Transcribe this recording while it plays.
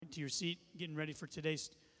to your seat, getting ready for today's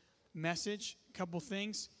message. A couple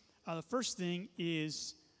things. The first thing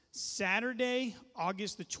is Saturday,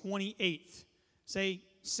 August the 28th. Say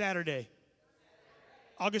Saturday.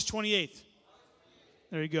 August 28th.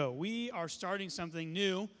 There you go. We are starting something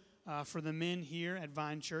new for the men here at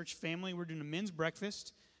Vine Church Family. We're doing a men's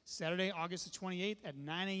breakfast Saturday, August the 28th at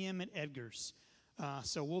 9 a.m. at Edgar's.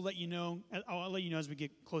 So we'll let you know. I'll let you know as we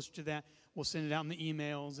get closer to that. We'll send it out in the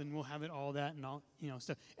emails, and we'll have it all that and all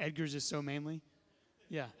stuff. Edgar's is so manly.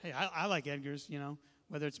 Yeah. Hey, I like Edgar's.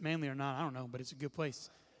 Whether it's manly or not, I don't know, but it's a good place.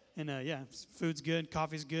 And food's good,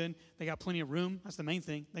 coffee's good. They got plenty of room. That's the main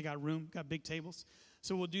thing. They got room, got big tables.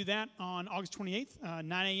 So we'll do that on August 28th,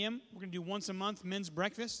 9 a.m. We're going to do once a month men's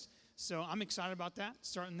breakfast. So I'm excited about that,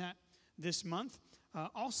 starting that this month.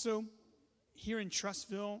 Also, here in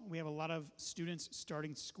Trustville, we have a lot of students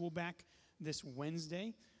starting school back this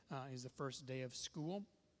Wednesday. Is the first day of school.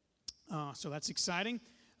 So that's exciting.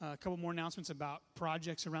 A couple more announcements about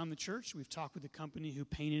projects around the church. We've talked with the company who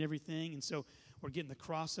painted everything, and so we're getting the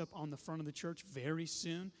cross up on the front of the church very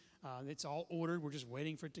soon. It's all ordered. We're just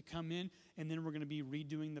waiting for it to come in, and then we're going to be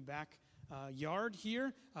redoing the back yard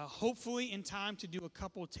here, hopefully in time to do a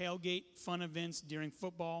couple tailgate fun events during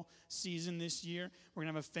football season this year. We're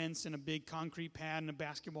going to have a fence and a big concrete pad and a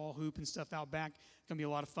basketball hoop and stuff out back. It's going to be a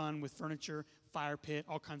lot of fun with furniture, fire pit,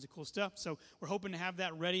 all kinds of cool stuff. So we're hoping to have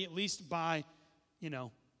that ready at least by,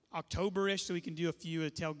 October-ish, so we can do a few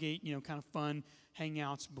tailgate, kind of fun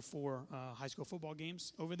hangouts before high school football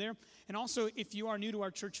games over there. And also, if you are new to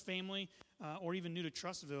our church family or even new to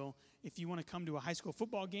Trustville, if you want to come to a high school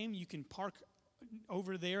football game, you can park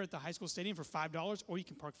over there at the high school stadium for $5, or you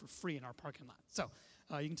can park for free in our parking lot. So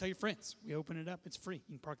you can tell your friends. We open it up. It's free.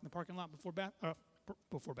 You can park in the parking lot before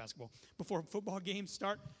football games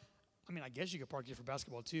start. I mean, I guess you could park here for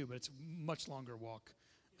basketball too, but it's a much longer walk.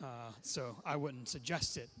 So I wouldn't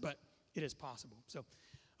suggest it, but it is possible. So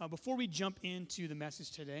before we jump into the message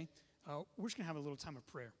today, we're just going to have a little time of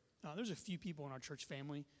prayer. There's a few people in our church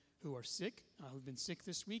family who are sick, who've been sick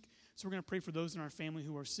this week. So we're going to pray for those in our family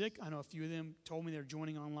who are sick. I know a few of them told me they're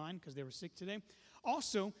joining online because they were sick today.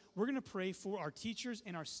 Also, we're going to pray for our teachers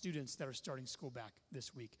and our students that are starting school back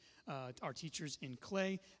this week. Our teachers in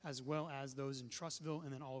Clay, as well as those in Trustville,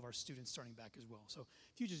 and then all of our students starting back as well. So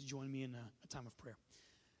if you just join me in a time of prayer.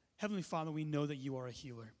 Heavenly Father, we know that you are a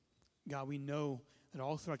healer. God, we know that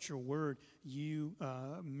all throughout your word, you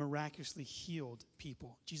miraculously healed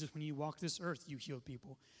people. Jesus, when you walked this earth, you healed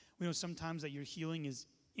people. We know sometimes that your healing is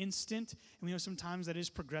instant, and we know sometimes that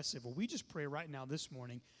is progressive. Well, we just pray right now this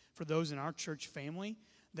morning for those in our church family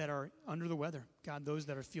that are under the weather. God, those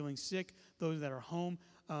that are feeling sick, those that are home,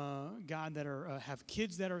 God, that are have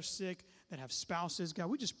kids that are sick, that have spouses. God,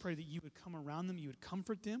 we just pray that you would come around them, you would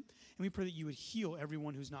comfort them, and we pray that you would heal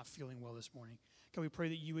everyone who's not feeling well this morning. God, we pray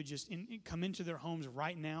that you would just come into their homes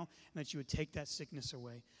right now and that you would take that sickness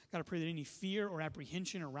away. God, I pray that any fear or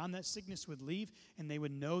apprehension around that sickness would leave and they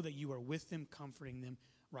would know that you are with them, comforting them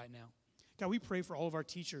right now. God, we pray for all of our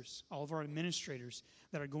teachers, all of our administrators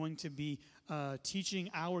that are going to be teaching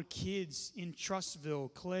our kids in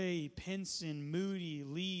Trustville, Clay, Pinson, Moody,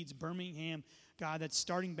 Leeds, Birmingham. God, that's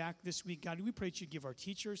starting back this week. God, we pray that you give our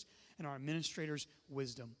teachers and our administrators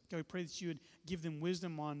wisdom. God, we pray that you would give them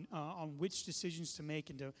wisdom on which decisions to make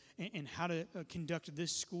and how to conduct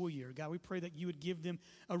this school year. God, we pray that you would give them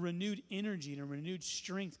a renewed energy and a renewed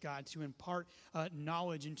strength, God, to impart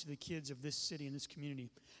knowledge into the kids of this city and this community.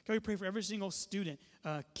 God, we pray for every single student,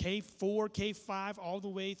 K4, K5, all the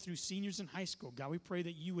way through seniors in high school. God, we pray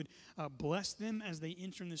that you would bless them as they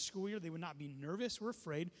enter in the school year. They would not be nervous or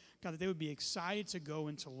afraid. God, that they would be excited to go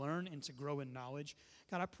and to learn and to grow in knowledge.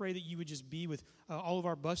 God, I pray that you would just be with all of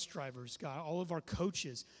our bus drivers, God, all of our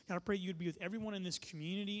coaches. God, I pray you would be with everyone in this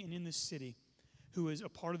community and in this city who is a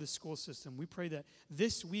part of the school system. We pray that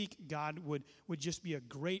this week, God, would just be a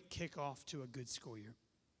great kickoff to a good school year.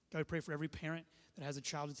 God, we pray for every parent that has a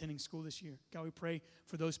child attending school this year. God, we pray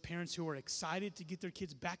for those parents who are excited to get their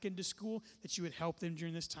kids back into school, that you would help them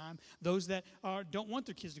during this time. Those that don't want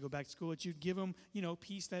their kids to go back to school, that you'd give them,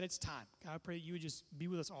 peace that it's time. God, I pray that you would just be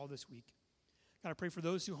with us all this week. God, I pray for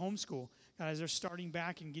those who homeschool. God, as they're starting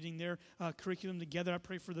back and getting their curriculum together, I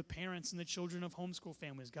pray for the parents and the children of homeschool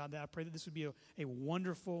families. God, I pray that this would be a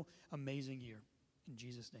wonderful, amazing year. In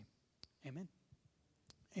Jesus' name, amen.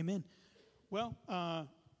 Amen. Well,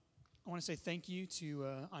 I want to say thank you to,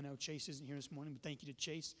 I know Chase isn't here this morning, but thank you to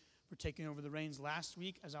Chase for taking over the reins last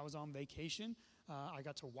week as I was on vacation. I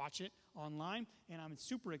got to watch it online, and I'm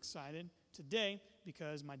super excited today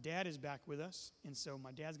because my dad is back with us, and so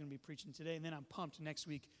my dad's going to be preaching today, and then I'm pumped next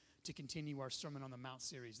week to continue our Sermon on the Mount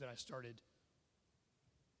series that I started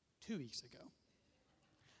 2 weeks ago.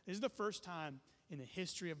 This is the first time in the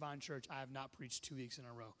history of Vine Church I have not preached 2 weeks in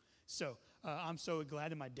a row. So I'm so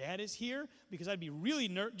glad that my dad is here because I'd be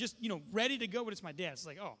really ready to go, but it's my dad. It's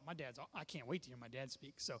like, oh, I can't wait to hear my dad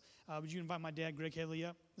speak. So would you invite my dad, Greg Haley,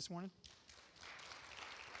 up this morning?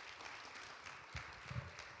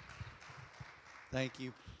 Thank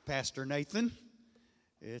you, Pastor Nathan.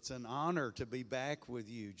 It's an honor to be back with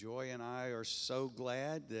you. Joy and I are so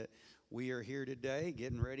glad that we are here today,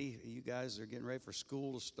 getting ready. You guys are getting ready for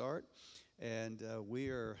school to start. And we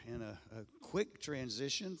are in a quick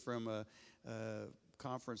transition from a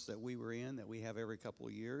conference that we were in that we have every couple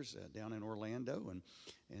of years down in Orlando.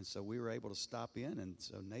 And so we were able to stop in. And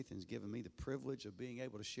so Nathan's given me the privilege of being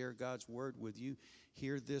able to share God's word with you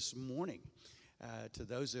here this morning. To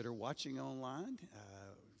those that are watching online,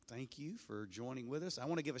 thank you for joining with us. I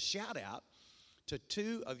want to give a shout out to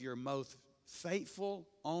two of your most faithful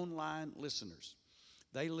online listeners.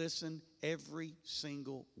 They listen every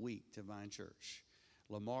single week to Vine Church.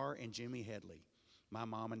 Lamar and Jimmy Headley, my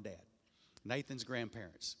mom and dad, Nathan's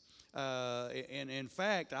grandparents. And in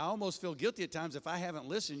fact, I almost feel guilty at times if I haven't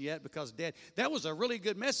listened yet because Dad, that was a really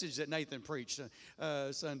good message that Nathan preached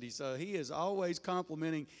Sunday. So he is always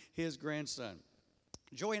complimenting his grandson.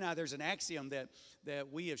 Joy and I, there's an axiom that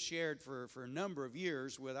we have shared for a number of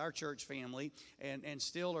years with our church family and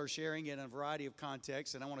still are sharing it in a variety of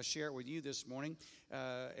contexts. And I want to share it with you this morning.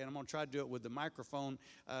 And I'm going to try to do it with the microphone.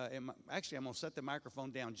 Actually, I'm going to set the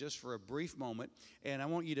microphone down just for a brief moment. And I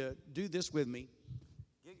want you to do this with me.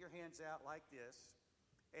 Get your hands out like this.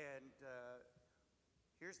 And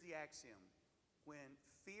here's the axiom. When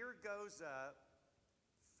fear goes up,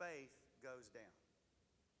 faith goes down.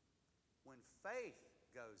 When faith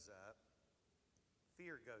goes up,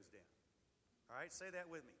 fear goes down. All right, say that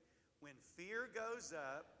with me. When fear goes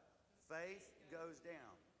up, faith goes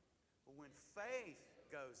down. But when faith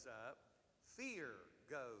goes up, fear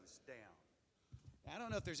goes down. Now, I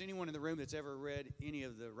don't know if there's anyone in the room that's ever read any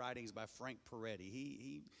of the writings by Frank Peretti.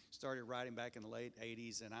 He started writing back in the late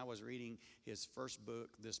 80s, and I was reading his first book,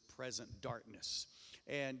 This Present Darkness.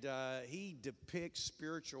 And he depicts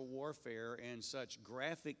spiritual warfare in such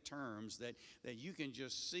graphic terms that you can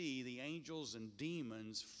just see the angels and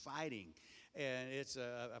demons fighting. And it's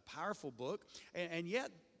a powerful book. And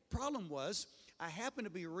yet, problem was, I happened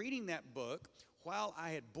to be reading that book while I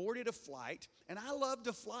had boarded a flight, and I love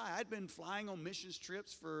to fly. I'd been flying on missions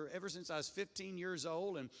trips ever since I was 15 years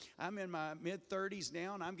old, and I'm in my mid-30s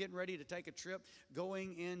now, and I'm getting ready to take a trip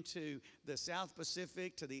going into the South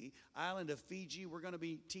Pacific to the island of Fiji. We're going to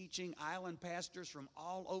be teaching island pastors from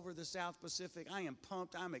all over the South Pacific. I am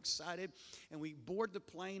pumped. I'm excited. And we board the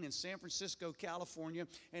plane in San Francisco, California,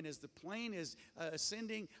 and as the plane is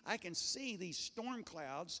ascending, I can see these storm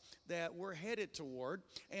clouds that we're headed toward,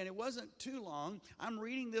 and it wasn't too long. I'm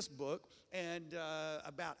reading this book and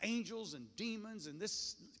about angels and demons and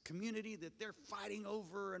this community that they're fighting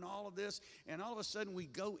over and all of this. And all of a sudden we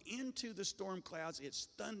go into the storm clouds. It's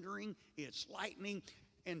thundering, it's lightning,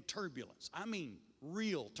 and turbulence. I mean,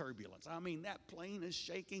 real turbulence. I mean, that plane is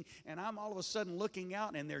shaking, and I'm all of a sudden looking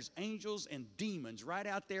out, and there's angels and demons right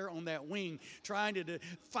out there on that wing trying to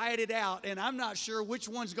fight it out, and I'm not sure which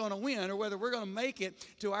one's going to win or whether we're going to make it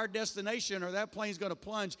to our destination or that plane's going to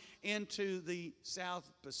plunge into the South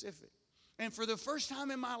Pacific. And for the first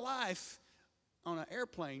time in my life on an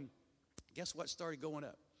airplane, guess what started going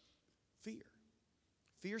up? Fear.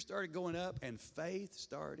 Fear started going up, and faith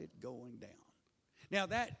started going down. Now,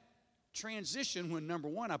 that transition when, number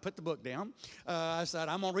one, I put the book down. I said,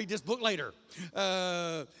 I'm going to read this book later.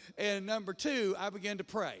 And number two, I began to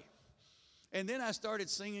pray. And then I started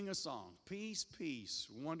singing a song, Peace, Peace,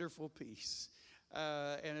 Wonderful Peace.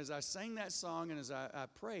 And as I sang that song and as I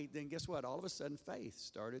prayed, then guess what? All of a sudden, faith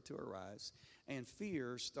started to arise and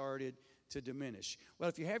fear started to diminish. Well,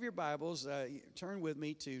 if you have your Bibles, turn with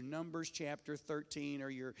me to Numbers chapter 13 or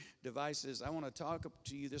your devices. I want to talk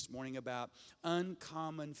to you this morning about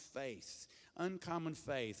uncommon faith. Uncommon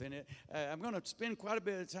faith. And I'm going to spend quite a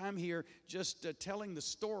bit of time here just telling the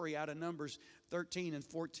story out of Numbers 13 and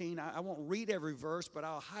 14. I won't read every verse, but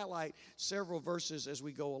I'll highlight several verses as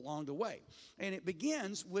we go along the way. And it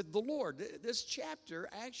begins with the Lord. This chapter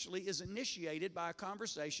actually is initiated by a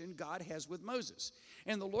conversation God has with Moses.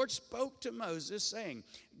 And the Lord spoke to Moses saying,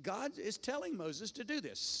 God is telling Moses to do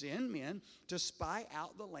this. Send men to spy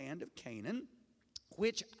out the land of Canaan,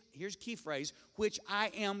 which, here's a key phrase, which I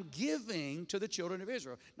am giving to the children of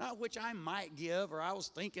Israel. Not which I might give or I was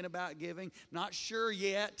thinking about giving, not sure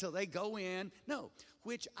yet till they go in. No,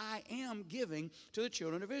 which I am giving to the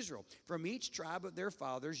children of Israel. From each tribe of their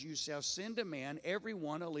fathers you shall send a man, every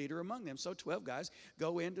one a leader among them. So 12 guys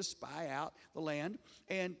go in to spy out the land.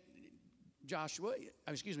 And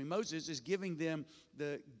Moses is giving them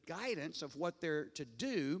the guidance of what they're to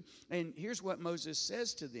do. And here's what Moses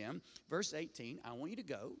says to them. Verse 18, I want you to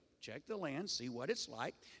go, check the land, see what it's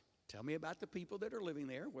like. Tell me about the people that are living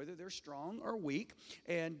there, whether they're strong or weak,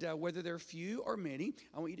 and whether they're few or many.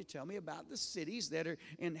 I want you to tell me about the cities that are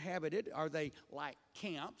inhabited. Are they like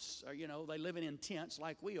camps? Or, they living in tents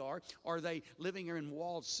like we are? Are they living in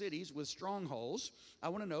walled cities with strongholds? I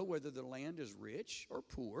want to know whether the land is rich or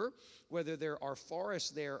poor, whether there are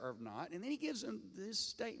forests there or not. And then he gives them this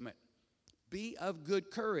statement: be of good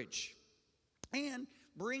courage and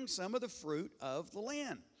bring some of the fruit of the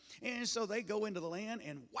land. And so they go into the land,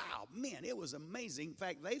 and wow, man, it was amazing. In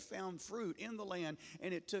fact, they found fruit in the land,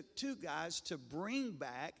 and it took 2 guys to bring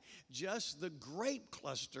back just the grape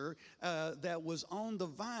cluster that was on the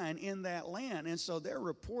vine in that land. And so they're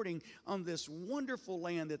reporting on this wonderful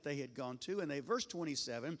land that they had gone to. And verse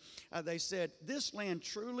 27, they said, this land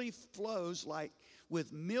truly flows like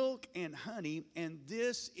with milk and honey, and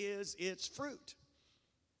this is its fruit.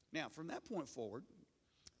 Now, from that point forward,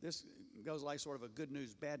 this goes like sort of a good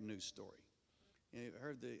news, bad news story. You've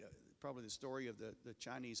heard probably the story of the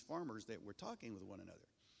Chinese farmers that were talking with one another.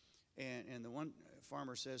 And the one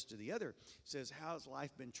farmer says to the other, how's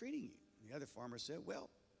life been treating you? And the other farmer said, well,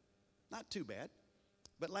 not too bad.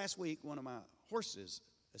 But last week, one of my horses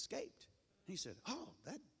escaped. And he said, oh,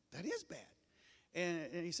 that is bad.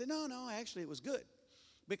 And he said, no, actually it was good.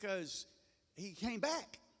 Because he came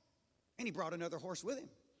back and he brought another horse with him.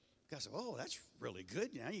 I said, oh, that's really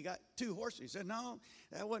good. You got 2 horses. He said, no,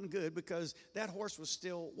 that wasn't good because that horse was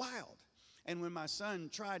still wild. And when my son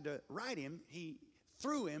tried to ride him, he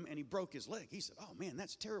threw him and he broke his leg. He said, oh, man,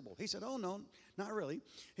 that's terrible. He said, oh, no, not really.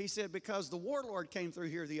 He said, because the warlord came through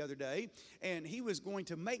here the other day and he was going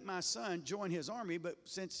to make my son join his army, but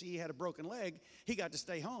since he had a broken leg, he got to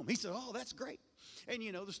stay home. He said, oh, that's great. And,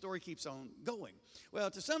 the story keeps on going. Well,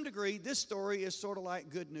 to some degree, this story is sort of like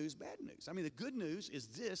good news, bad news. I mean, the good news is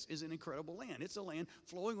this is an incredible land. It's a land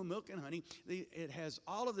flowing with milk and honey. It has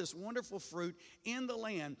all of this wonderful fruit in the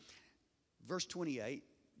land. Verse 28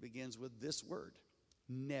 begins with this word,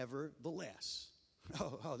 nevertheless.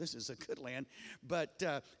 Oh, this is a good land, but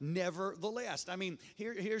nevertheless. I mean,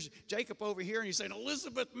 here's Jacob over here, and he's saying,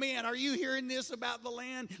 Elizabeth, man, are you hearing this about the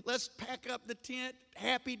land? Let's pack up the tent.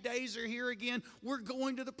 Happy days are here again. We're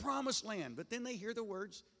going to the promised land. But then they hear the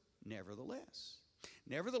words, nevertheless.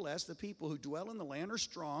 Nevertheless, the people who dwell in the land are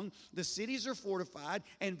strong. The cities are fortified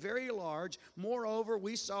and very large. Moreover,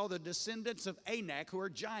 we saw the descendants of Anak, who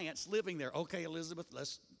are giants, living there. Okay, Elizabeth,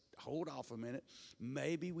 let's hold off a minute.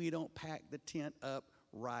 Maybe we don't pack the tent up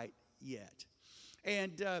right yet.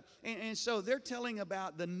 And so they're telling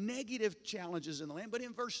about the negative challenges in the land. But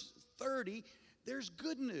in verse 30, there's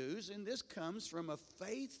good news, and this comes from a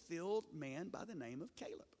faith-filled man by the name of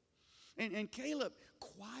Caleb. And Caleb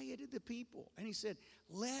quieted the people, and he said,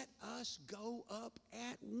 let us go up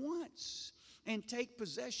at once and take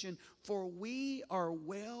possession, for we are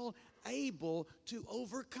well able to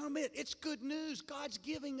overcome it. It's good news. God's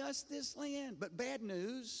giving us this land. But bad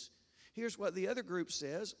news, here's what the other group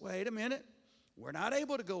says. Wait a minute. We're not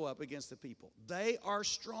able to go up against the people. They are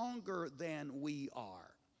stronger than we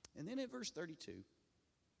are. And then in verse 32,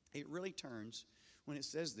 it really turns when it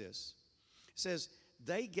says this. It says,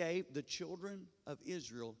 they gave the children of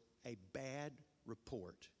Israel a bad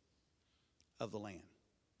report of the land,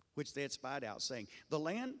 which they had spied out, saying, the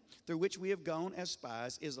land through which we have gone as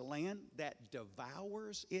spies is a land that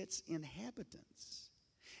devours its inhabitants.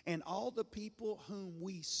 And all the people whom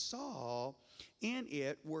we saw in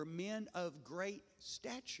it were men of great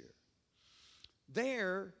stature.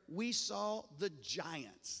 There we saw the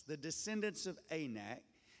giants, the descendants of Anak,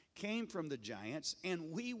 came from the giants,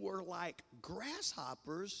 and we were like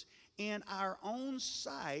grasshoppers in our own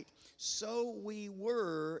sight, so we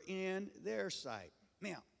were in their sight.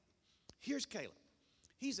 Now, here's Caleb.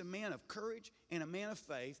 He's a man of courage and a man of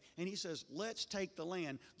faith, and he says, let's take the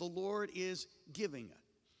land the Lord is giving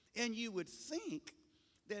it. And you would think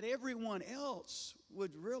that everyone else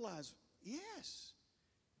would realize, yes.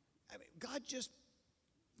 I mean, God just,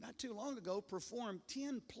 not too long ago, performed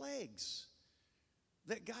 10 plagues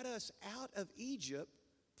that got us out of Egypt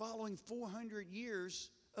following 400 years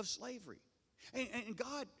of slavery. And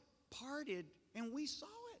God parted, and we saw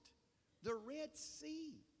it, the Red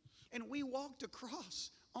Sea. And we walked across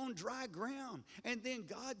on dry ground. And then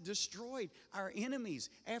God destroyed our enemies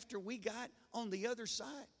after we got on the other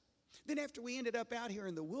side. Then after we ended up out here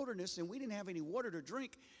in the wilderness and we didn't have any water to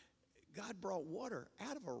drink, God brought water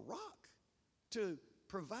out of a rock to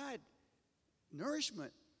provide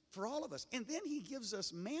nourishment for all of us. And then he gives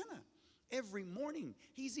us manna every morning.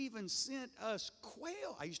 He's even sent us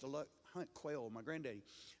quail. I used to hunt quail. My granddaddy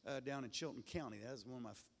down in Chilton County. That was one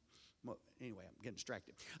of my, anyway, I'm getting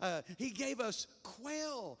distracted. He gave us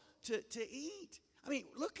quail to eat. I mean,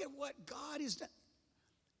 look at what God has done.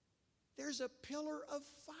 There's a pillar of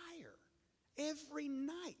fire every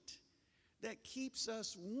night that keeps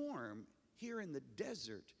us warm here in the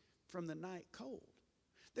desert from the night cold.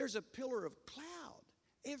 There's a pillar of cloud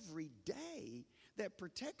every day that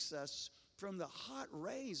protects us from the hot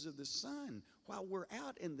rays of the sun while we're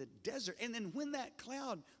out in the desert. And then when that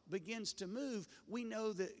cloud begins to move, we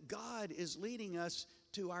know that God is leading us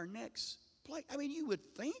to our next place. I mean, you would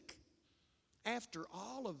think after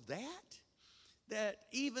all of that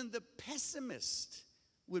even the pessimist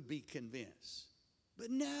would be convinced. But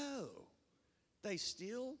no, they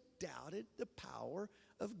still doubted the power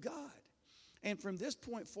of God. And from this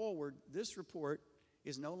point forward, this report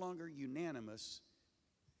is no longer unanimous.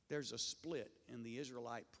 There's a split in the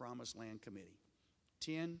Israelite Promised Land Committee,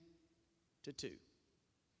 10-2.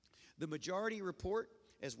 The majority report,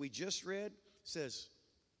 as we just read, says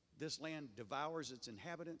this land devours its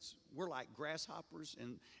inhabitants. We're like grasshoppers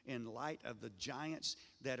in light of the giants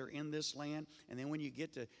that are in this land. And then when you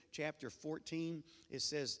get to chapter 14, it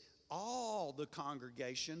says, all the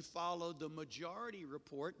congregation followed the majority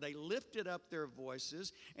report. They lifted up their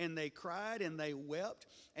voices and they cried and they wept.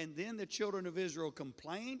 And then the children of Israel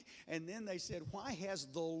complained. And then they said, why has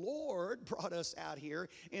the Lord brought us out here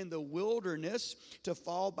in the wilderness to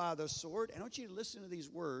fall by the sword? And I want you to listen to these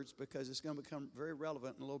words because it's going to become very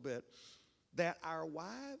relevant in a little bit. That our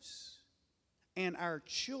wives and our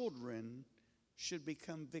children should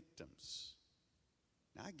become victims.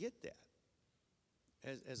 Now, I get that.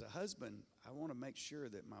 As a husband, I want to make sure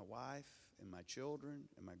that my wife and my children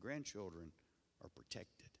and my grandchildren are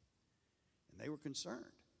protected. And they were concerned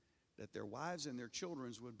that their wives and their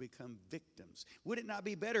children would become victims. Would it not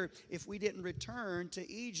be better if we didn't return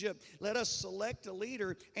to Egypt? Let us select a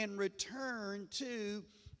leader and return to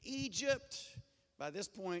Egypt. By this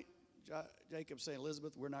point, Jacob's saying,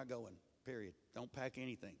 Elizabeth, we're not going, period. Don't pack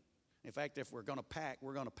anything. In fact, if we're going to pack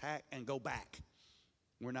and go back.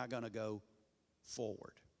 We're not going to go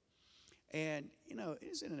forward. And, you know,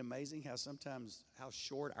 isn't it amazing how sometimes how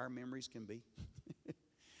short our memories can be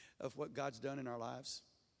of what God's done in our lives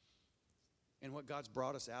and what God's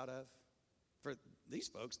brought us out of? For these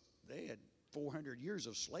folks, they had 400 years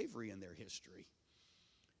of slavery in their history.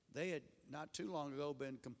 They had not too long ago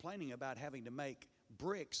been complaining about having to make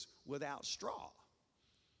bricks without straw.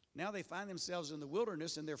 Now they find themselves in the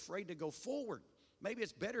wilderness and they're afraid to go forward. Maybe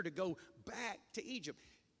it's better to go back to Egypt.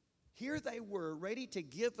 Here they were ready to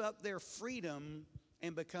give up their freedom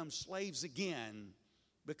and become slaves again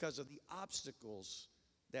because of the obstacles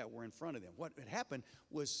that were in front of them. What had happened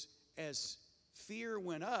was as fear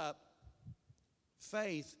went up,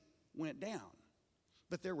 faith went down.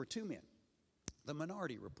 But there were two men, the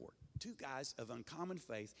minority report, two guys of uncommon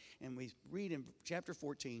faith. And we read in chapter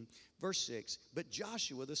 14, verse 6, but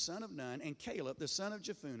Joshua, the son of Nun, and Caleb, the son of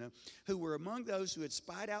Jephunneh, who were among those who had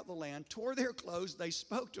spied out the land, tore their clothes. They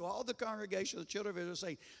spoke to all the congregation of the children of Israel,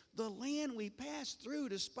 saying, the land we passed through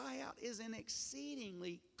to spy out is an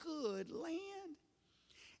exceedingly good land.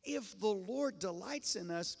 If the Lord delights in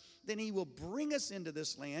us, then he will bring us into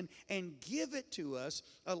this land and give it to us,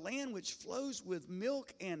 a land which flows with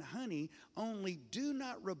milk and honey. Only do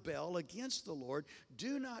not rebel against the Lord.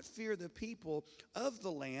 Do not fear the people of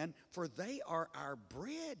the land, for they are our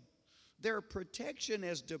bread. Their protection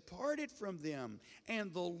has departed from them,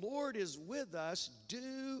 and the Lord is with us.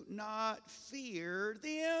 Do not fear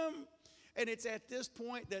them. And it's at this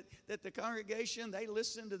point that the congregation, they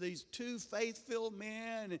listened to these two faith-filled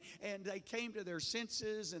men, and they came to their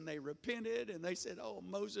senses, and they repented, and they said, oh,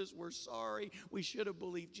 Moses, we're sorry. We should have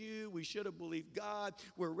believed you. We should have believed God.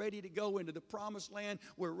 We're ready to go into the promised land.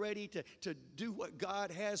 We're ready to do what God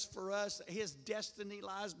has for us. His destiny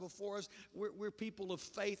lies before us. We're people of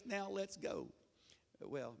faith now. Let's go.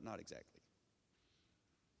 Well, not exactly.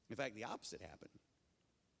 In fact, the opposite happened.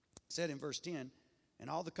 It said in verse 10, and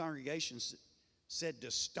all the congregations said to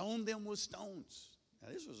stone them with stones. Now,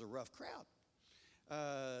 this was a rough crowd.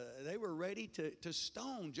 They were ready to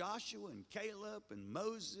stone Joshua and Caleb and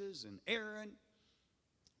Moses and Aaron.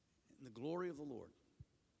 And the glory of the Lord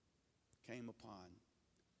came upon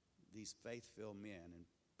these faith-filled men and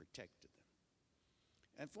protected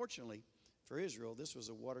them. Unfortunately for Israel, this was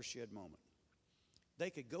a watershed moment. They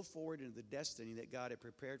could go forward into the destiny that God had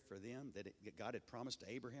prepared for them, that God had promised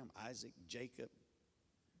to Abraham, Isaac, Jacob,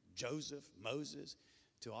 Joseph, Moses,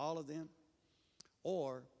 to all of them,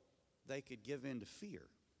 or they could give in to fear.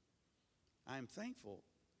 I am thankful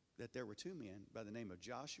that there were two men by the name of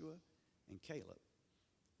Joshua and Caleb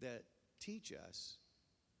that teach us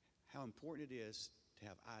how important it is to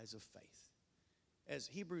have eyes of faith. As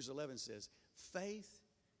Hebrews 11 says, faith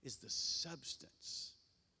is the substance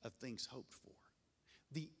of things hoped for,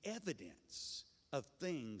 the evidence of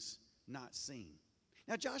things not seen.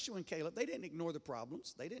 Now, Joshua and Caleb, they didn't ignore the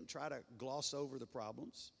problems. They didn't try to gloss over the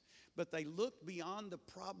problems, but they looked beyond the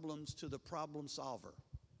problems to the problem solver.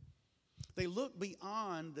 They looked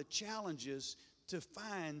beyond the challenges to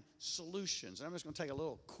find solutions. And I'm just going to take a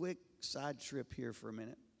little quick side trip here for a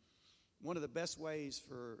minute. One of the best ways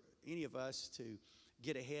for any of us to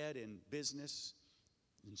get ahead in business,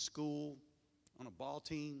 in school, on a ball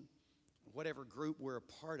team, whatever group we're a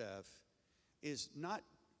part of, is not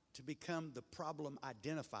to become the problem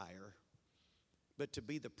identifier, but to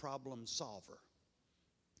be the problem solver.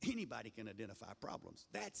 Anybody can identify problems.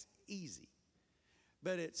 That's easy.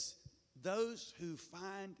 But it's those who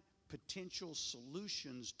find potential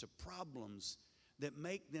solutions to problems that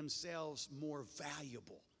make themselves more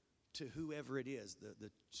valuable to whoever it is, the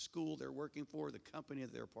school they're working for, the company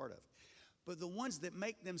that they're a part of. But the ones that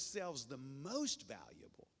make themselves the most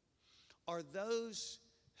valuable are those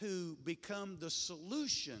who become the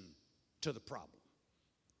solution to the problem.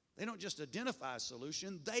 They don't just identify a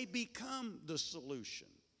solution, they become the solution.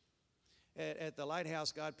 At the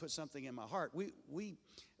Lighthouse, God put something in my heart. We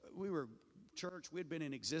were church. We'd been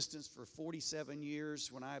in existence for 47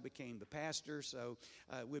 years when I became the pastor, so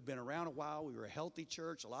we'd been around a while. We were a healthy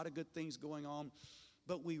church, a lot of good things going on,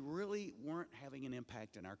 but we really weren't having an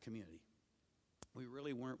impact in our community. We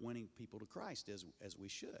really weren't winning people to Christ as we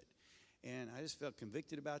should. And I just felt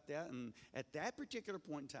convicted about that. And at that particular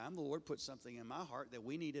point in time, the Lord put something in my heart that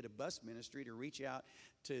we needed a bus ministry to reach out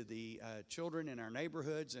to the children in our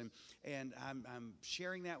neighborhoods. And I'm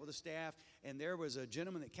sharing that with the staff. And there was a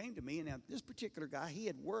gentleman that came to me. And now this particular guy, he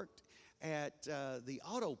had worked at the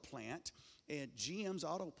auto plant, at GM's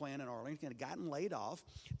auto plant in Arlington, had gotten laid off.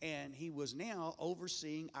 And he was now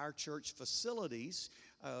overseeing our church facilities.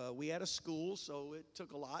 We had a school, so it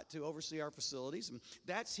took a lot to oversee our facilities, and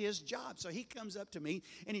that's his job. So he comes up to me,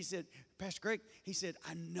 and he said, Pastor Greg, he said,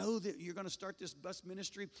 I know that you're going to start this bus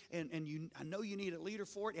ministry, and I know you need a leader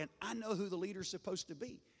for it, and I know who the leader's supposed to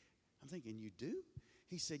be. I'm thinking, you do?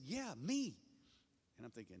 He said, yeah, me. And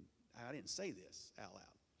I'm thinking, I didn't say this out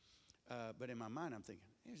loud. But in my mind, I'm thinking,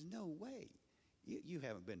 there's no way. You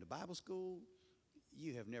haven't been to Bible school.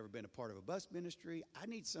 You have never been a part of a bus ministry. I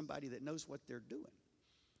need somebody that knows what they're doing.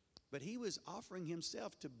 But he was offering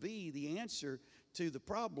himself to be the answer to the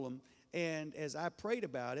problem. And as I prayed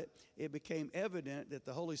about it, it became evident that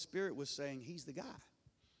the Holy Spirit was saying, he's the guy.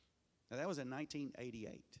 Now, that was in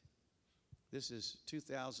 1988. This is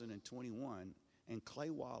 2021. And Clay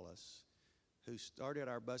Wallace, who started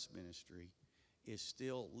our bus ministry, is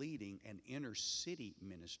still leading an inner city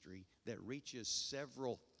ministry that reaches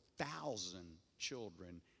several thousand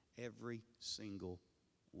children every single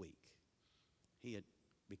week. He had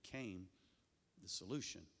became the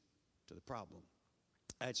solution to the problem.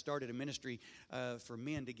 I had started a ministry for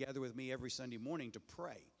men to gather with me every Sunday morning to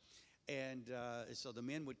pray. And so the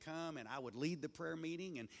men would come, and I would lead the prayer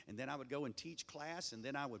meeting, and then I would go and teach class, and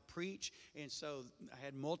then I would preach. And so I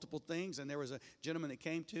had multiple things, and there was a gentleman that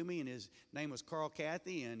came to me, and his name was Carl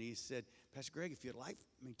Cathy, and he said, Pastor Greg, if you'd like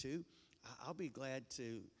me to, I'll be glad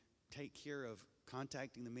to take care of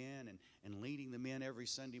contacting the men and leading the men every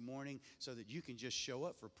Sunday morning so that you can just show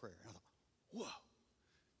up for prayer. And I thought, whoa,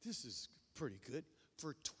 this is pretty good.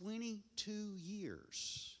 For 22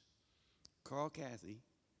 years, Carl Cathy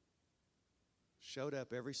showed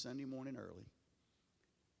up every Sunday morning early.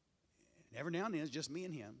 And every now and then, it's just me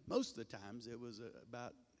and him. Most of the times, it was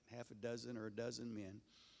about half a dozen or a dozen men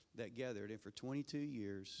that gathered. And for 22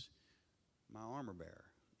 years, my armor bearer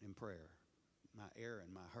in prayer, my Aaron,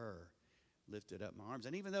 my Hur, lifted up my arms.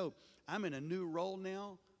 And even though I'm in a new role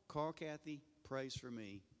now, Carl Cathy prays for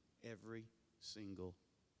me every single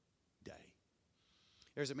day.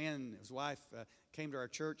 There's a man and his wife came to our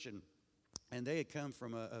church, and they had come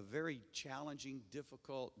from a very challenging,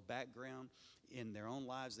 difficult background in their own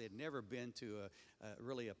lives. They had never been to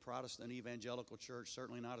really a Protestant evangelical church,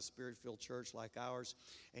 certainly not a Spirit-filled church like ours.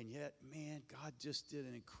 And yet, man, God just did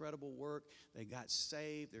an incredible work. They got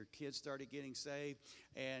saved. Their kids started getting saved.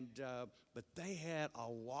 But they had a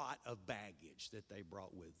lot of baggage that they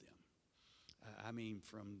brought with them. I mean,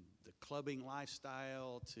 from the clubbing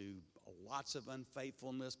lifestyle to lots of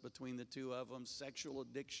unfaithfulness between the two of them, sexual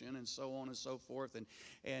addiction, and so on and so forth.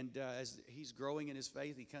 And as he's growing in his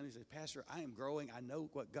faith, he comes and says, Pastor, I am growing. I know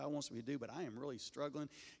what God wants me to do, but I am really struggling.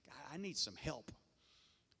 I need some help.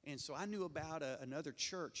 And so I knew about another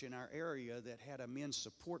church in our area that had a men's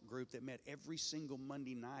support group that met every single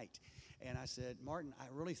Monday night. And I said, Martin, I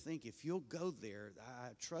really think if you'll go there, I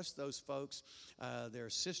trust those folks. They're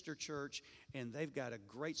a sister church, and they've got a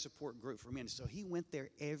great support group for men. So he went there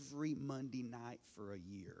every Monday night for a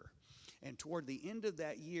year. And toward the end of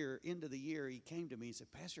that year, he came to me and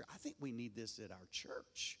said, Pastor, I think we need this at our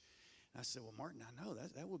church. I said, well, Martin, I know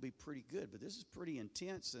that would be pretty good, but this is pretty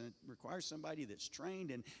intense and it requires somebody that's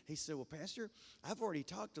trained. And he said, well, Pastor, I've already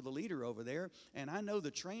talked to the leader over there, and I know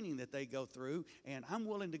the training that they go through, and I'm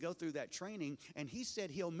willing to go through that training. And he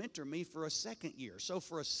said he'll mentor me for a second year. So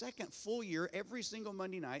for a second full year, every single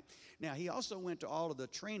Monday night. Now, he also went to all of the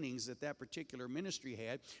trainings that particular ministry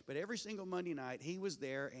had, but every single Monday night, he was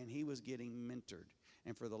there and he was getting mentored.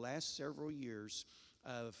 And for the last several years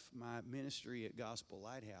of my ministry at Gospel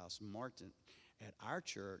Lighthouse, Martin, at our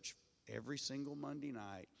church, every single Monday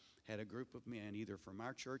night, had a group of men, either from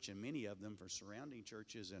our church and many of them from surrounding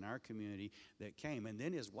churches in our community that came. And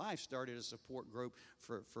then his wife started a support group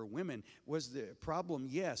for women. Was the problem?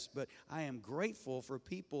 Yes, but I am grateful for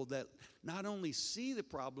people that not only see the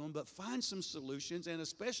problem, but find some solutions, and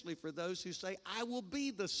especially for those who say, I will be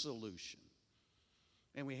the solution.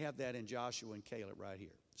 And we have that in Joshua and Caleb right here.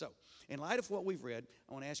 So, in light of what we've read,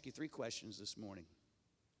 I want to ask you 3 questions this morning.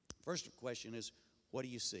 First question is, what do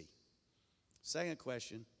you see? Second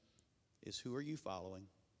question is, who are you following?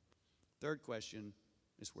 Third question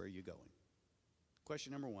is, where are you going?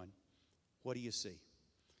 Question number 1, what do you see?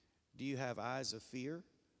 Do you have eyes of fear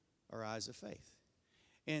or eyes of faith?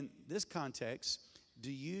 In this context,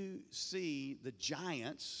 do you see the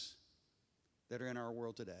giants that are in our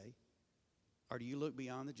world today? Or do you look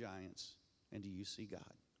beyond the giants and do you see God?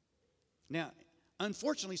 Now,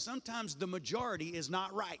 unfortunately, sometimes the majority is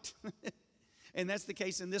not right. And that's the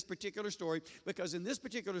case in this particular story, because in this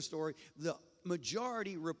particular story, the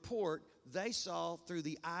majority report they saw through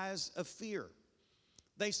the eyes of fear.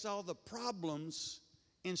 They saw the problems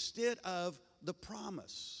instead of the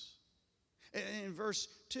promise. In verse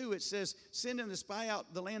 2, it says, send them to spy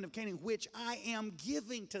out the land of Canaan, which I am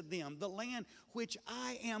giving to them, the land which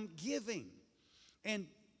I am giving. And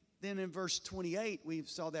then in verse 28, we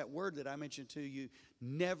saw that word that I mentioned to you,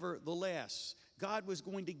 nevertheless. God was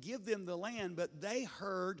going to give them the land, but they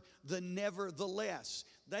heard the nevertheless.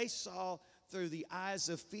 They saw through the eyes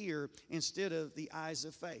of fear instead of the eyes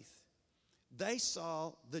of faith. They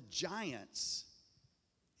saw the giants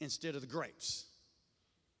instead of the grapes.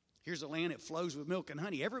 Here's a land that flows with milk and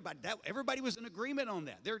honey. Everybody was in agreement on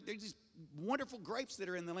that. There are these wonderful grapes that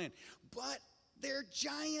are in the land, but there are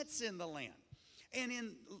giants in the land. And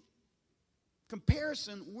in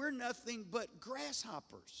comparison, we're nothing but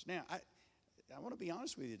grasshoppers. Now, I want to be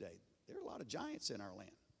honest with you today. There are a lot of giants in our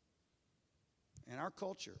land, in our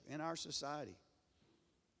culture, in our society.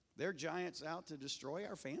 There are giants out to destroy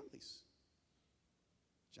our families.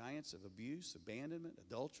 Giants of abuse, abandonment,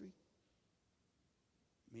 adultery.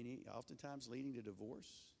 Many oftentimes leading to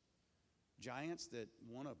divorce. Giants that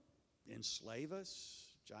want to enslave us.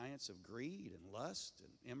 Giants of greed and lust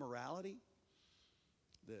and immorality.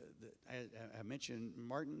 I mentioned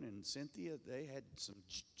Martin and Cynthia. They had some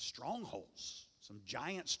strongholds, some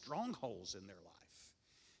giant strongholds in their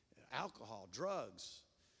life. Alcohol, drugs,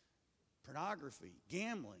 pornography,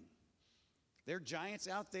 gambling. There are giants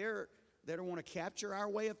out there that want to capture our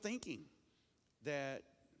way of thinking, that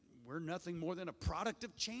we're nothing more than a product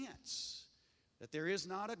of chance, that there is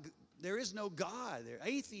no God, there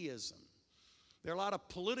atheism. There are a lot of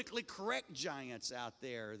politically correct giants out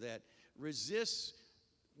there that resist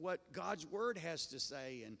what God's word has to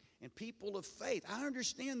say, and people of faith. I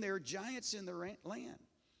understand there are giants in the land,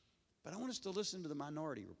 but I want us to listen to the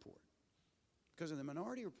Minority Report, because in the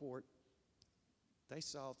Minority Report, they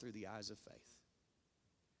saw through the eyes of faith.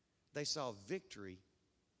 They saw victory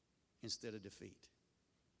instead of defeat.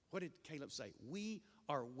 What did Caleb say? We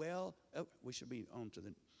should be on to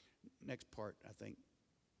the next part, I think.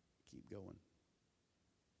 Keep going.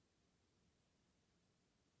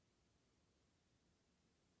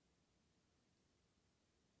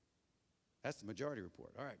 That's the Majority Report.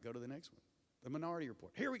 All right, go to the next one. The Minority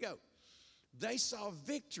Report. Here we go. They saw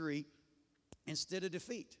victory instead of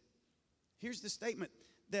defeat. Here's the statement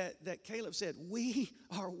that Caleb said, we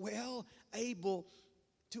are well able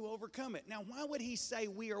to overcome it. Now, why would he say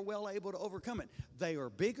we are well able to overcome it? They are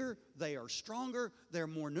bigger, they are stronger, they're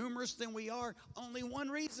more numerous than we are. Only one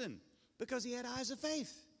reason, because he had eyes of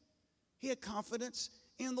faith. He had confidence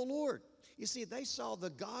in the Lord. You see, they saw the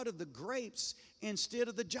God of the grapes instead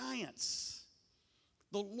of the giants.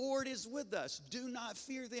 The Lord is with us. Do not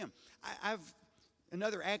fear them. I've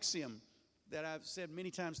another axiom that I've said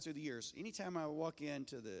many times through the years. Anytime I walk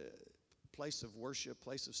into the place of worship,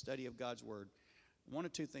 place of study of God's word, one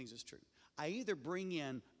of two things is true. I either bring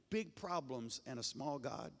in big problems and a small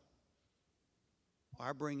God, or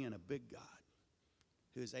I bring in a big God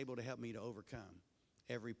who is able to help me to overcome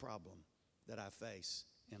every problem that I face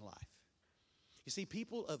in life. You see,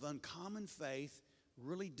 people of uncommon faith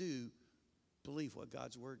really do believe what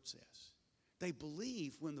God's word says. They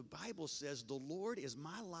believe when the Bible says, the Lord is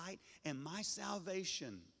my light and my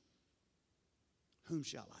salvation. Whom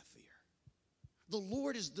shall I fear? The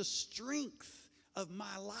Lord is the strength of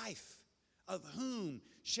my life. Of whom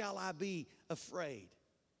shall I be afraid?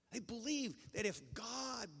 They believe that if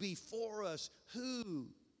God be for us, who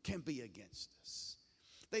can be against us?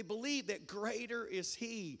 They believe that greater is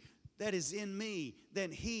He that is in me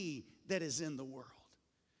than he that is in the world.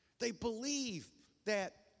 They believe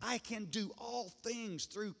that I can do all things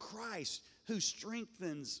through Christ who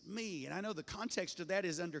strengthens me. And I know the context of that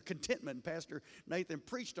is under contentment. Pastor Nathan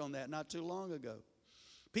preached on that not too long ago.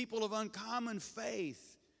 People of uncommon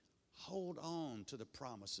faith hold on to the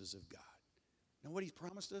promises of God. Know what He's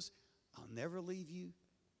promised us? I'll never leave you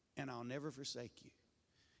and I'll never forsake you.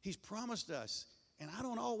 He's promised us, and I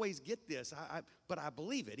don't always get this, but I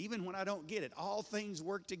believe it. Even when I don't get it, all things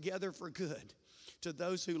work together for good to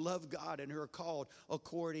those who love God and who are called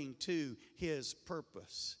according to His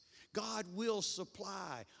purpose. God will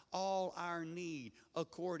supply all our need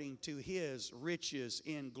according to His riches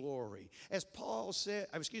in glory. As God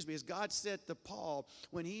said to Paul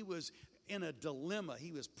when he was in a dilemma,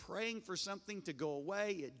 he was praying for something to go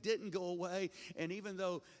away. It didn't go away. And even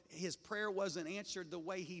though his prayer wasn't answered the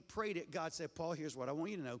way he prayed it, God said, Paul, here's what I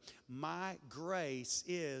want you to know. My grace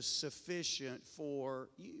is sufficient for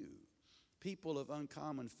you. People of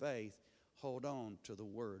uncommon faith hold on to the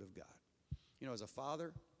Word of God. You know, as a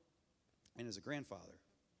father and as a grandfather,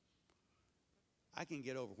 I can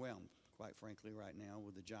get overwhelmed, quite frankly, right now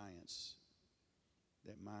with the giants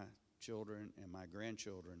that my children and my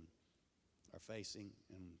grandchildren are facing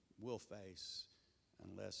and will face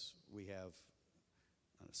unless we have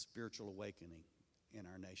a spiritual awakening in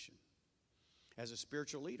our nation. As a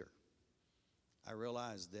spiritual leader, I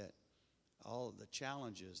realize that all of the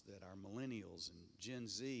challenges that our millennials and Gen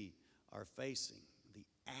Z are facing, the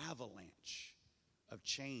avalanche of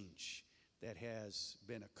change that has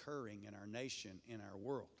been occurring in our nation, in our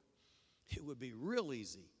world, it would be real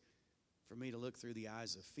easy for me to look through the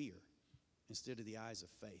eyes of fear instead of the eyes of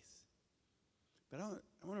faith. But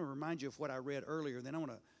I want to remind you of what I read earlier. Then I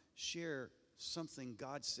want to share something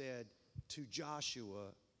God said to Joshua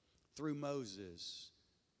through Moses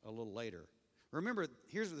a little later. Remember,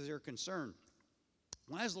 here's their concern.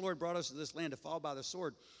 Why has the Lord brought us to this land to fall by the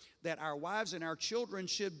sword? That our wives and our children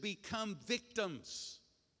should become victims.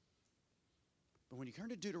 But when you turn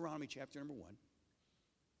to Deuteronomy chapter number 1,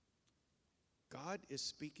 God is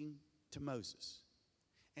speaking to Moses.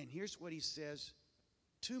 And here's what He says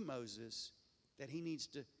to Moses that he needs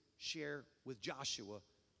to share with Joshua,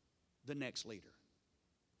 the next leader.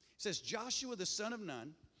 It says, Joshua the son of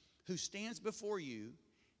Nun, who stands before you,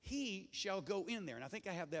 he shall go in there. And I think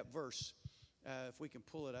I have that verse, if we can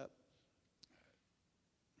pull it up.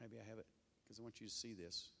 Maybe I have it, because I want you to see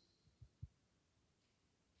this.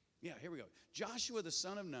 Yeah, here we go. Joshua the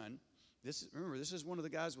son of Nun, remember, this is one of the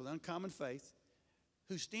guys with uncommon faith,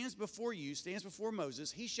 who stands before you, stands before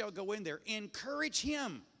Moses. He shall go in there. Encourage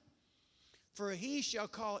him, for he shall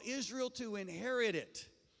call Israel to inherit it.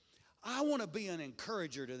 I want to be an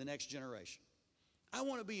encourager to the next generation. I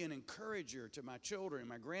want to be an encourager to my children,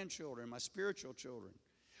 my grandchildren, my spiritual children.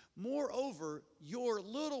 Moreover, your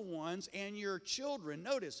little ones and your children,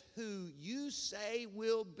 notice, who you say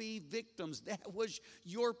will be victims. That was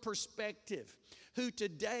your perspective. Who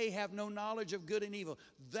today have no knowledge of good and evil.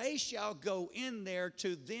 They shall go in there.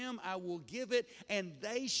 To them I will give it, and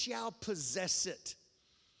they shall possess it.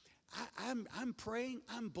 I'm praying,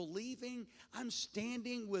 I'm believing, I'm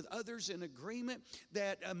standing with others in agreement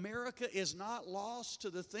that America is not lost to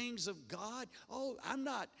the things of God. Oh, I'm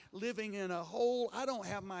not living in a hole. I don't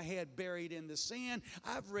have my head buried in the sand.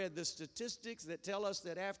 I've read the statistics that tell us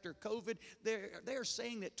that after COVID, they're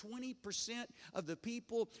saying that 20% of the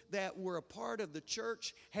people that were a part of the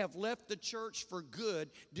church have left the church for good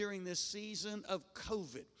during this season of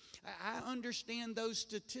COVID. I understand those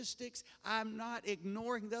statistics. I'm not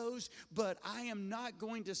ignoring those, but I am not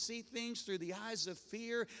going to see things through the eyes of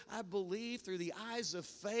fear. I believe through the eyes of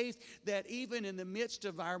faith that even in the midst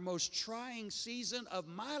of our most trying season of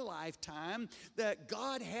my lifetime, that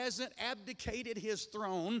God hasn't abdicated His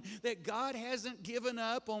throne, that God hasn't given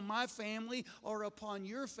up on my family or upon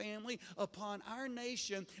your family, upon our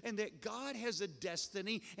nation, and that God has a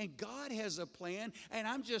destiny and God has a plan, and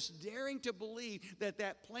I'm just daring to believe that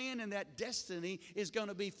that plan and that destiny is going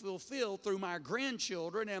to be fulfilled through my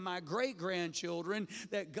grandchildren and my great-grandchildren,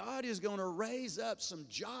 that God is going to raise up some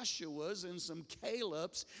Joshuas and some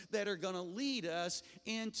Calebs that are going to lead us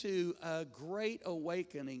into a great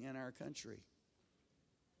awakening in our country.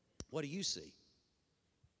 What do you see?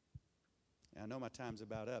 I know my time's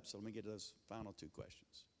about up, so let me get to those final two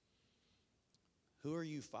questions. Who are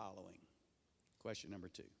you following? Question number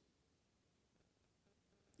 2.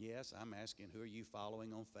 Yes, I'm asking, who are you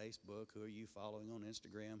following on Facebook? Who are you following on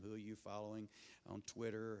Instagram? Who are you following on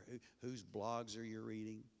Twitter? Whose blogs are you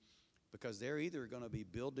reading? Because they're either going to be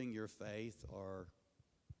building your faith or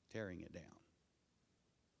tearing it down.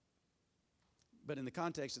 But in the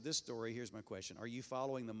context of this story, here's my question. Are you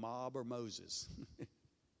following the mob or Moses?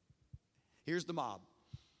 Here's the mob.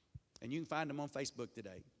 And you can find them on Facebook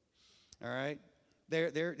today. All right?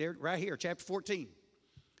 They're right here, chapter 14.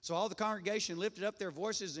 So all the congregation lifted up their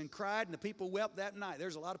voices and cried, and the people wept that night.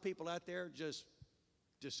 There's a lot of people out there just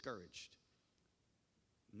discouraged.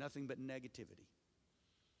 Nothing but negativity.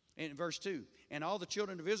 And in verse 2, and all the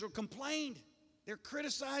children of Israel complained. They're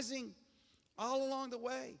criticizing all along the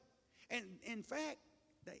way. And in fact,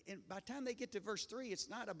 by the time they get to verse 3, it's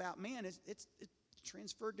not about man. It's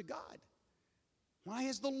transferred to God. Why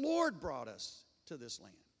has the Lord brought us to this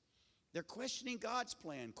land? They're questioning God's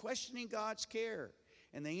plan, questioning God's care,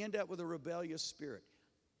 and they end up with a rebellious spirit.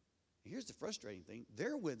 Here's the frustrating thing.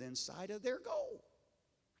 They're within sight of their goal.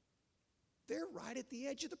 They're right at the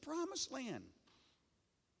edge of the promised land.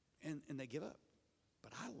 And they give up.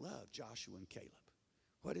 But I love Joshua and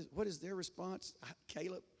Caleb. What is their response?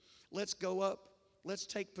 Caleb, let's go up. Let's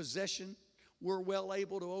take possession. We're well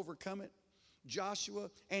able to overcome it. Joshua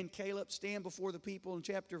and Caleb stand before the people in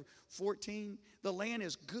chapter 14. The land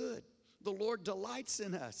is good. The Lord delights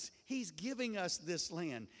in us. He's giving us this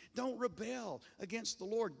land. Don't rebel against the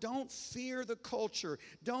Lord. Don't fear the culture.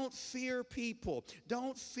 Don't fear people.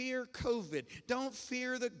 Don't fear COVID. Don't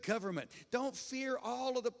fear the government. Don't fear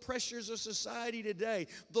all of the pressures of society today.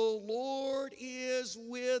 The Lord is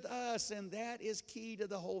with us, and that is key to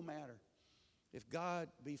the whole matter. If God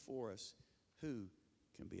be for us, who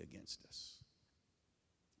can be against us?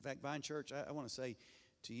 In fact, Vine Church, I want to say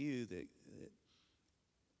to you that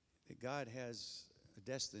God has a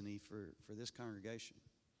destiny for this congregation.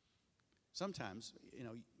 Sometimes,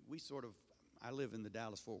 I live in the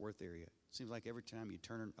Dallas-Fort Worth area. It seems like every time you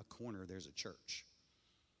turn a corner, there's a church.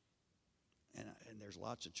 And there's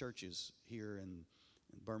lots of churches here in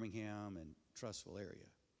Birmingham and Trussville area.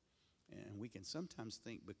 And we can sometimes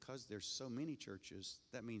think because there's so many churches,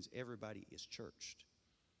 that means everybody is churched.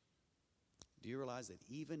 Do you realize that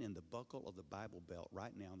even in the buckle of the Bible Belt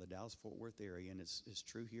right now in the Dallas-Fort Worth area, and it's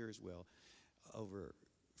true here as well, over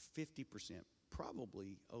 50%,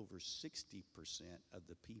 probably over 60% of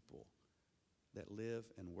the people that live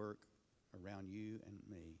and work around you and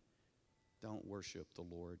me don't worship the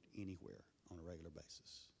Lord anywhere on a regular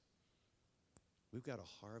basis. We've got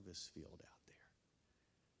a harvest field out there.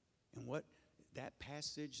 And what that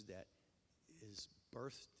passage that is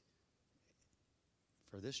birthed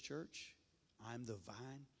for this church, I'm the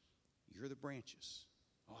vine, you're the branches.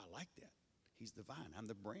 Oh, I like that. He's the vine, I'm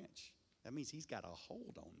the branch. That means he's got a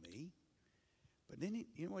hold on me. But then,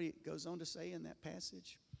 you know what it goes on to say in that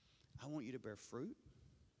passage? I want you to bear fruit.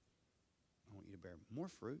 I want you to bear more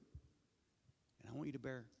fruit. And I want you to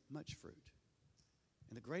bear much fruit.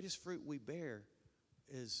 And the greatest fruit we bear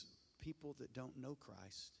is people that don't know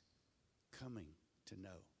Christ coming to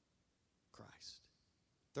know Christ.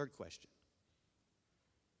 Third question.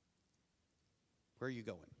 Where are you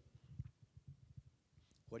going?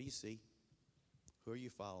 What do you see? Who are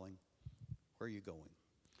you following? Where are you going?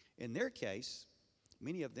 In their case,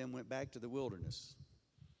 many of them went back to the wilderness.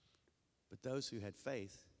 But those who had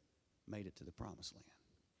faith made it to the promised land.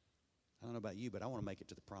 I don't know about you, but I want to make it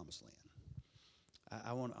to the promised land.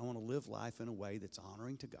 I want to live life in a way that's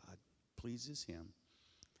honoring to God, pleases Him,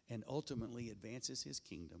 and ultimately advances His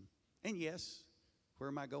kingdom. And yes, where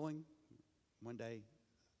am I going? One day,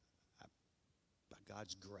 by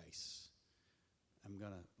God's grace, I'm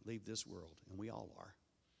going to leave this world, and we all are.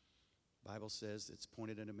 The Bible says it's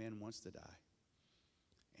appointed unto man once to die.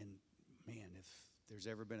 And man, if there's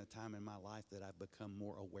ever been a time in my life that I've become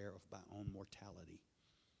more aware of my own mortality,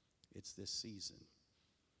 it's this season.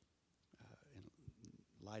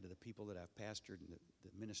 In light of the people that I've pastored and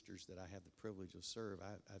the ministers that I have the privilege of serve,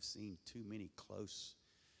 I've seen too many close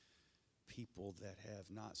people that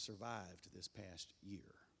have not survived this past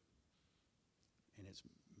year. And it's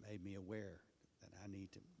made me aware that I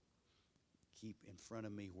need to keep in front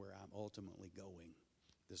of me where I'm ultimately going.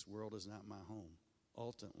 This world is not my home.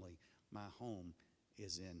 Ultimately, my home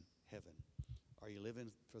is in heaven. Are you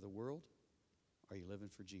living for the world? Are you living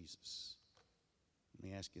for Jesus? Let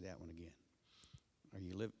me ask you that one again.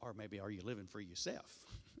 Are you living for yourself?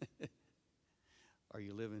 Are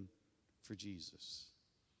you living for Jesus?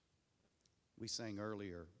 We sang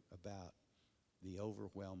earlier about the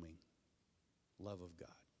overwhelming love of God.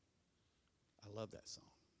 I love that song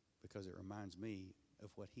because it reminds me of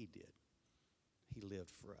what he did. He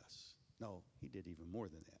lived for us. No, he did even more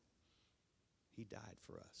than that. He died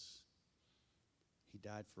for us. He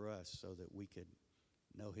died for us so that we could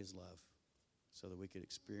know his love, so that we could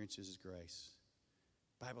experience his grace.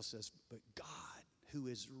 The Bible says, but God, who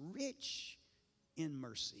is rich in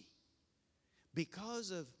mercy,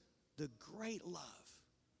 because of the great love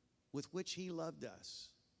with which he loved us,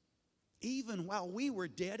 even while we were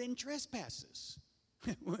dead in trespasses,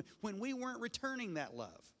 when we weren't returning that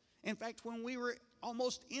love. In fact, when we were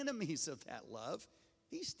almost enemies of that love,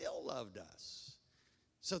 he still loved us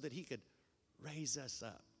so that he could raise us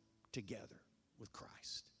up together with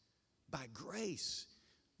Christ. By grace,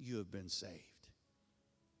 you have been saved.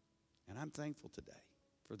 And I'm thankful today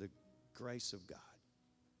for the grace of God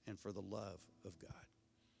and for the love of God.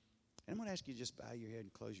 And I'm going to ask you to just bow your head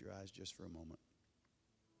and close your eyes just for a moment.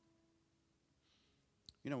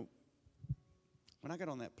 You know, when I got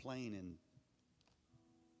on that plane in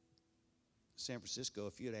San Francisco,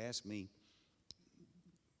 if you had asked me,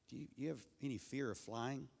 do you have any fear of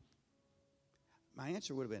flying? My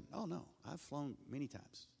answer would have been, oh, no, I've flown many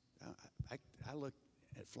times. I look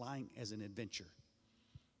at flying as an adventure.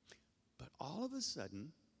 But all of a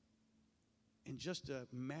sudden, in just a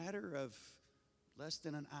matter of less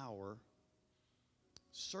than an hour,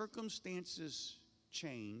 circumstances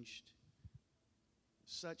changed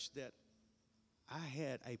such that I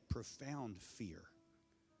had a profound fear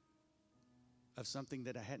of something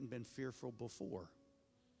that I hadn't been fearful before.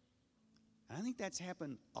 And I think that's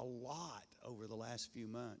happened a lot over the last few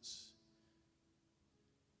months.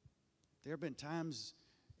 There have been times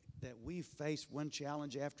that we've faced one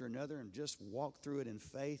challenge after another and just walked through it in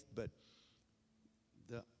faith, but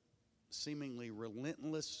the seemingly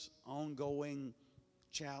relentless, ongoing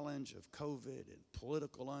challenge of COVID and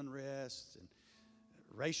political unrest and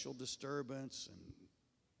racial disturbance and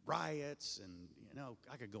riots and,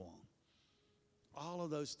 I could go on. All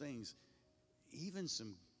of those things, even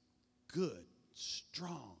some good,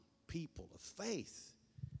 strong people of faith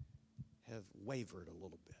have wavered a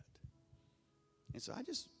little bit. And so I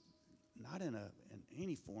just, not in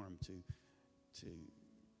any form to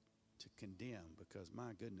condemn, because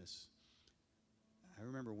my goodness, I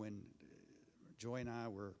remember when Joy and I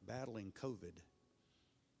were battling COVID,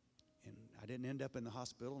 and I didn't end up in the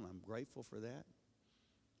hospital, and I'm grateful for that.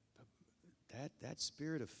 But that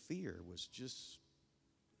spirit of fear was just,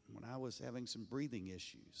 when I was having some breathing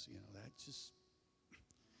issues, that just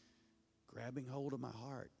grabbing hold of my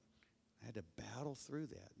heart. I had to battle through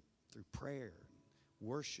that, through prayer, and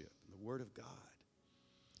worship, and the Word of God.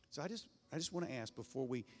 So I just want to ask, before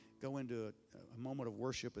we go into a moment of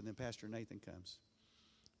worship and then Pastor Nathan comes,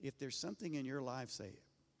 if there's something in your life, say,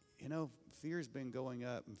 fear's been going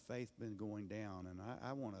up and faith been going down, and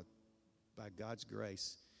I want to, by God's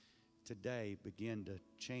grace, today begin to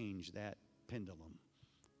change that pendulum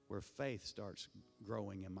where faith starts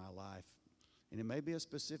growing in my life. And it may be a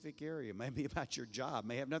specific area. It may be about your job. It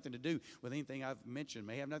may have nothing to do with anything I've mentioned. It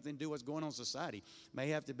may have nothing to do with what's going on in society. It may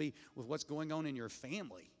have to be with what's going on in your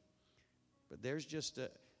family. But there's just a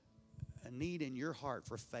need in your heart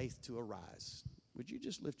for faith to arise. Would you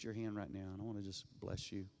just lift your hand right now? And I want to just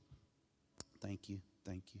bless you. Thank you,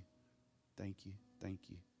 thank you, thank you, thank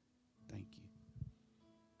you, thank you.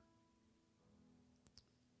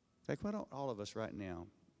 In fact, why don't all of us right now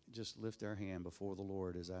just lift our hand before the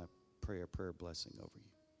Lord as I pray a prayer blessing over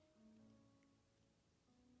you.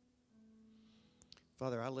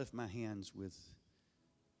 Father, I lift my hands with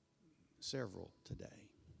several today.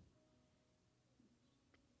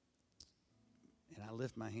 And I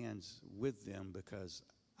lift my hands with them because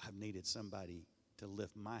I've needed somebody to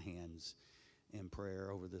lift my hands in prayer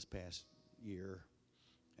over this past year.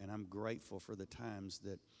 And I'm grateful for the times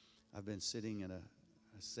that I've been sitting in a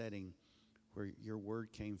setting where your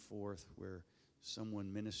word came forth, where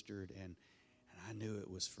someone ministered, and I knew it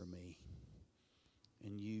was for me.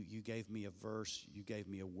 And you gave me a verse, you gave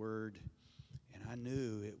me a word, and I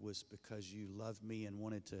knew it was because you loved me and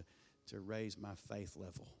wanted to raise my faith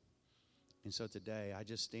level. And so today, I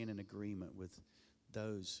just stand in agreement with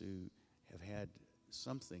those who have had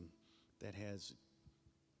something that has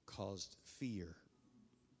caused fear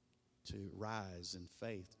to rise and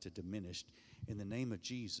faith to diminish. In the name of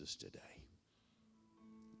Jesus today,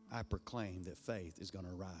 I proclaim that faith is going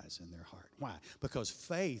to rise in their heart. Why? Because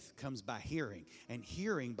faith comes by hearing, and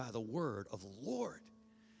hearing by the word of the Lord.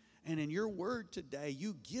 And in your word today,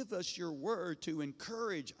 you give us your word to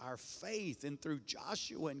encourage our faith. And through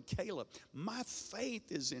Joshua and Caleb, my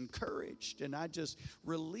faith is encouraged. And I just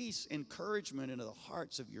release encouragement into the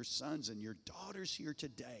hearts of your sons and your daughters here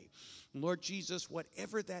today. Lord Jesus,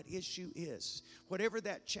 whatever that issue is, whatever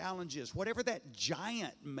that challenge is, whatever that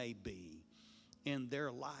giant may be in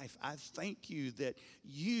their life, I thank you that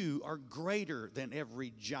you are greater than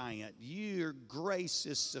every giant. Your grace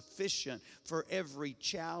is sufficient for every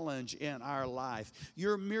challenge in our life.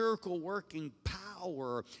 Your miracle working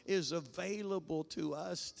power is available to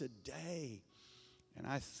us today. And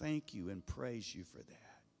I thank you and praise you for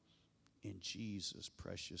that in Jesus'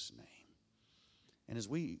 precious name. And as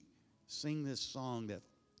we sing this song that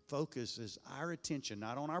focuses our attention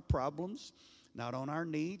not on our problems, not on our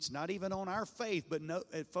needs, not even on our faith, but no,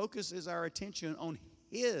 it focuses our attention on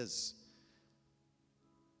His,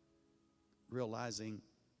 realizing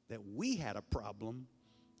that we had a problem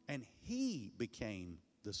and He became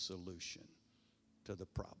the solution to the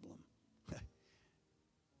problem.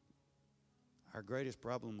 Our greatest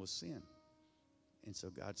problem was sin, and so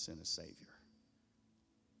God sent a Savior.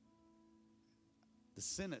 The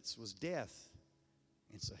sentence was death,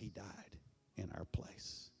 and so He died in our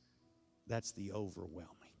place. That's the overwhelming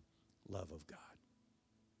love of God.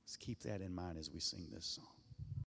 Let's keep that in mind as we sing this song.